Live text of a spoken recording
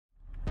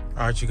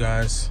Alright, you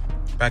guys,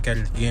 back at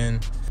it again.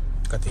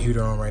 Got the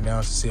heater on right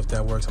now to see if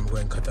that works. I'm gonna go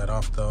ahead and cut that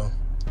off though.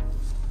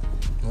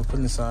 We'll put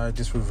it inside,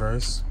 just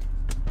reverse.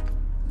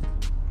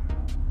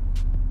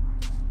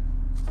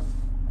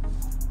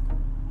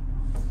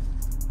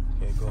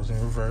 Okay, it goes in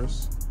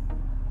reverse.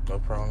 No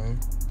problem.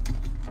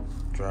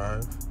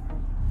 Drive.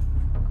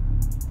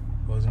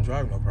 Goes in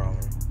drive, no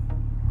problem.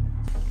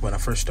 When I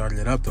first started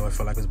it up though, I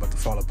felt like it was about to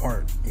fall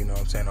apart. You know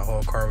what I'm saying? The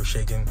whole car was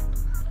shaking.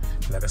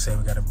 Like I said,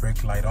 we got a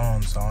brake light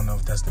on, so I don't know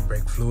if that's the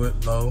brake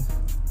fluid low.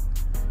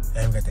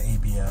 And we got the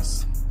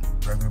ABS.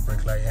 Regular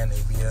brake light and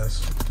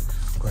ABS.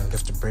 Go ahead and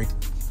lift the brake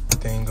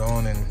thing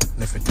on and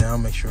lift it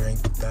down. Make sure it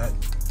ain't that.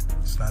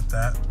 It's not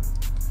that.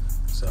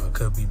 So it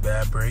could be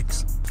bad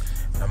brakes.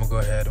 And I'm gonna go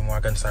ahead and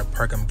walk inside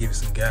park. I'm gonna give it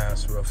some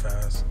gas real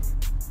fast.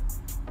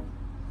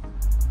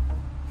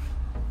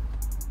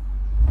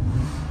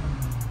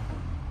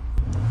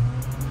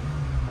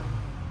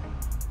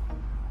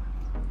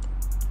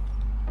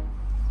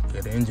 Yeah,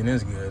 the engine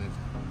is good.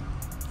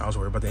 I was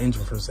worried about the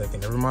engine for a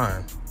second. Never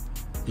mind.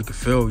 You can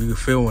feel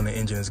when the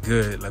engine is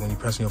good. Like when you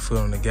pressing your foot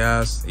on the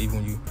gas, even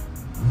when you.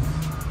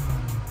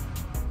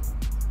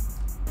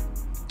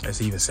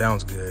 It even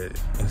sounds good.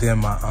 And then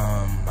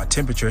my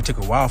temperature, it took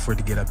a while for it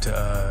to get up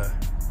to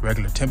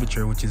regular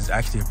temperature, which is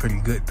actually a pretty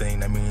good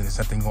thing. I mean, there's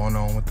nothing going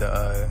on with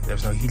the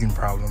there's no heating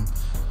problem.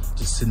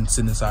 Just sitting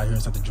inside here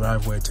inside the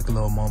driveway. It took a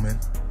little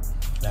moment.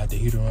 I had the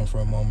heater on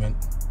for a moment,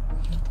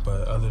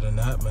 but other than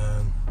that,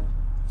 man.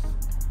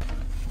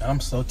 I'm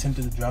so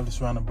tempted to drive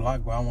this around the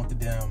block, but I don't want the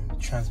damn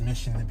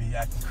transmission to be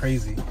acting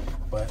crazy.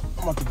 But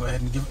I'm about to go ahead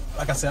and give it,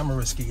 like I said, I'm a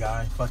risky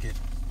guy. Fuck it.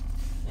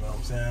 You know what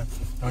I'm saying?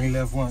 I only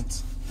live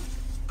once.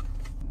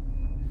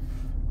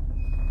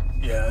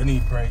 Yeah, I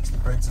need brakes. The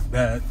brakes are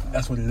bad.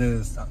 That's what it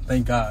is.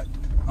 Thank God.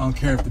 I don't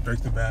care if the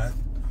brakes are bad.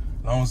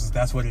 As long as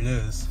that's what it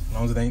is. As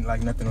long as it ain't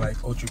like nothing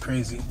like ultra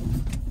crazy.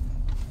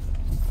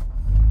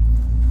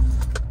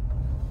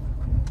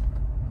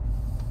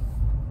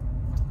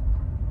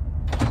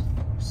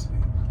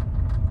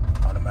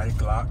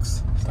 Automatic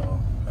locks, so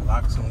the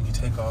locks when you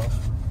take off,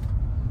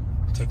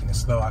 taking it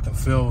slow. I can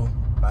feel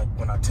like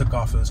when I took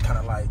off, it was kind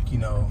of like, you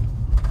know,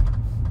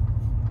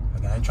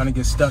 like I ain't trying to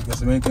get stuck.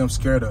 That's the main thing I'm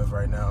scared of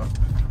right now.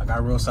 I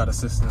got roadside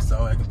assistance,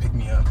 so it can pick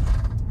me up.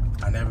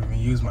 I never even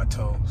used my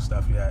tow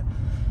stuff yet.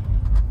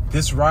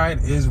 This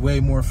ride is way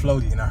more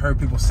floaty, and I heard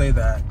people say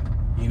that,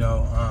 you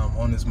know,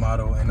 on this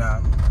model, and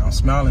I'm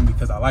smiling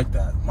because I like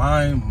that.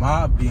 My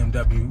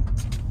BMW,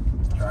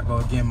 here I go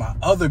again, my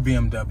other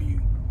BMW.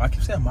 I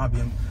keep saying my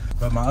BMW,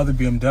 but my other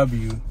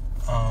BMW,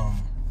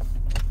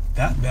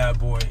 that bad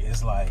boy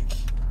is like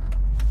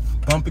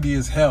bumpity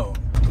as hell.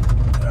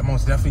 I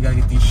most definitely gotta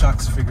get these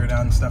shocks figured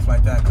out and stuff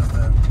like that, because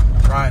the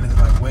ride is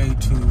like way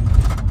too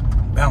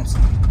bouncy,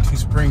 too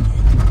springy.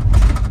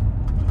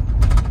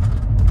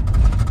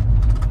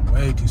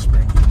 Way too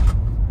springy.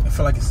 I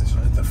feel like it's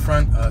the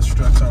front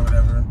struts or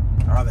whatever.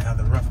 I'd rather have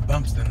the rough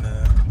bumps than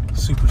the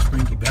super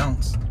springy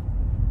bounce.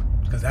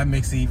 Because that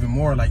makes it even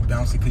more like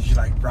bouncy, because you're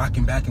like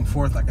rocking back and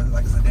forth like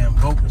it's a damn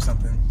boat or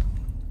something.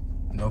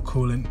 No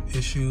coolant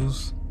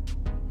issues.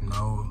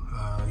 No,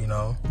 you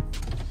know,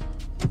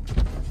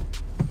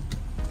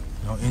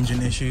 no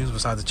engine issues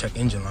besides the check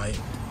engine light.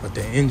 But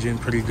the engine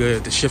pretty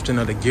good. The shifting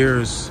of the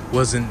gears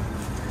wasn't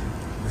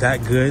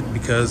that good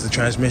because the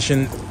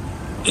transmission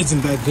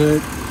isn't that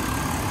good.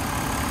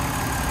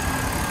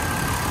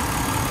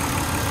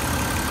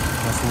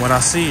 And from what I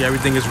see,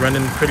 everything is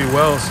running pretty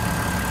well.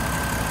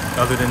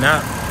 Other than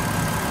that,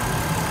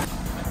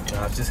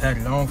 I've just had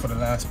it on for the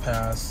last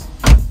past,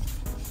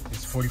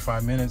 it's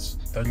 45 minutes,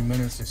 30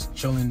 minutes, just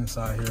chilling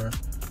inside here.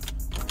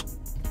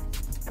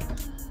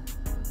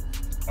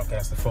 Okay,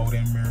 that's the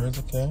fold-in mirrors,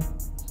 okay.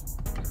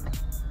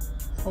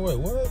 Oh wait,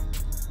 what?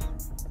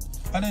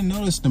 I didn't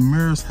notice the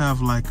mirrors have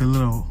like a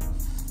little,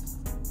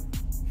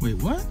 wait,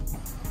 what?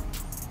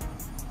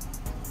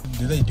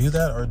 Did they do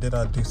that or did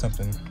I do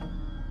something?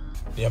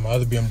 Yeah, my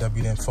other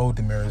BMW didn't fold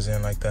the mirrors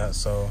in like that,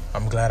 so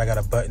I'm glad I got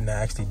a button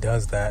that actually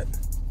does that,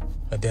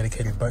 a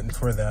dedicated button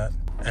for that.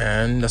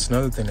 And that's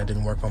another thing that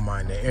didn't work on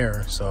mine, the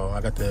air. So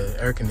I got the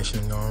air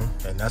conditioning on,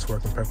 and that's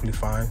working perfectly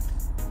fine.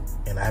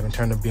 And I haven't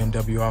turned the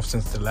BMW off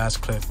since the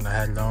last clip, and I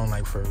had it on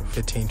like for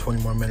 15,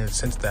 20 more minutes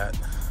since that.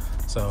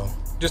 So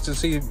just to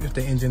see if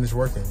the engine is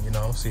working, you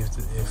know, see if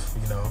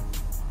you know,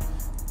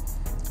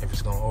 if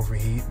it's gonna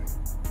overheat,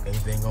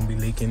 anything gonna be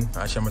leaking.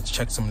 Actually, I'm gonna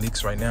check some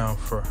leaks right now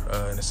for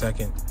in a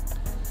second.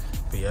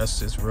 But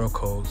yes, it's real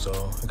cold,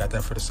 so I got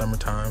that for the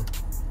summertime.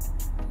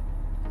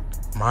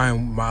 My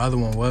other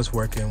one was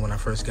working when I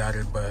first got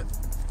it, but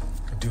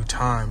due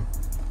time,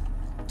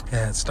 it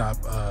had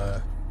stopped,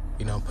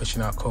 you know,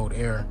 pushing out cold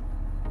air.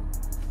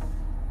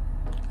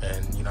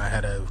 And, you know, I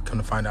had to come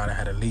to find out I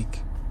had a leak.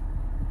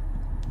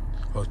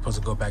 I was supposed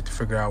to go back to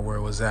figure out where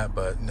it was at,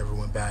 but never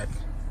went back.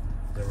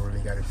 Never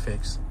really got it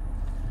fixed.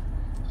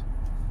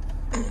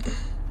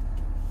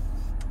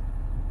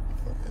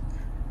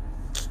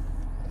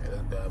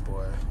 Bad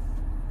boy.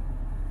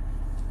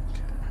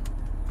 Okay.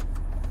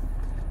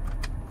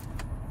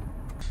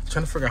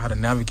 Trying to figure out how to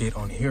navigate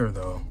on here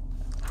though.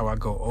 How I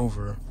go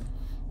over.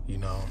 You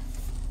know,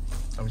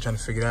 I'm trying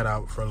to figure that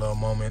out for a little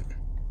moment.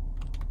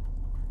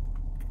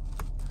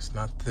 It's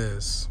not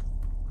this.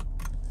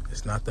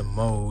 It's not the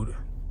mode.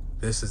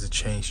 This is to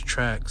change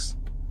tracks.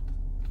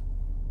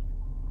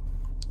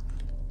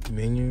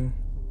 Menu.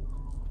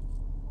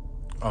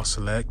 I'll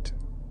select.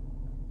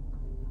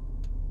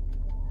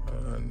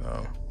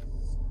 No.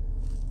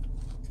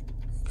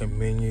 Okay,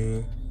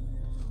 menu.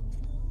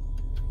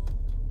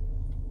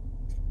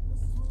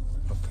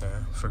 Okay,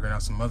 figuring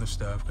out some other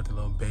stuff. Got the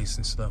little bass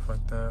and stuff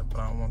like that, but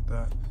I don't want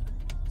that.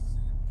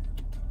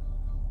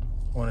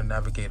 I want to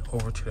navigate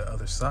over to the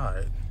other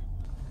side.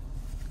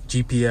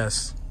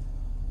 GPS.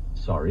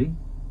 Sorry?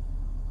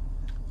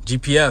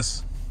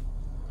 GPS.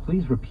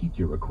 Please repeat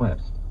your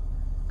request.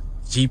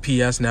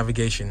 GPS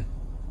navigation.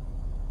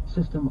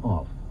 System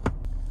off.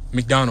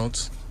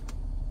 McDonald's.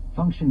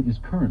 Function is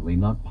currently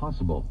not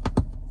possible.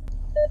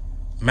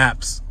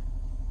 Maps.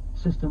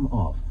 System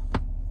off.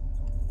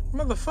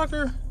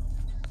 Motherfucker.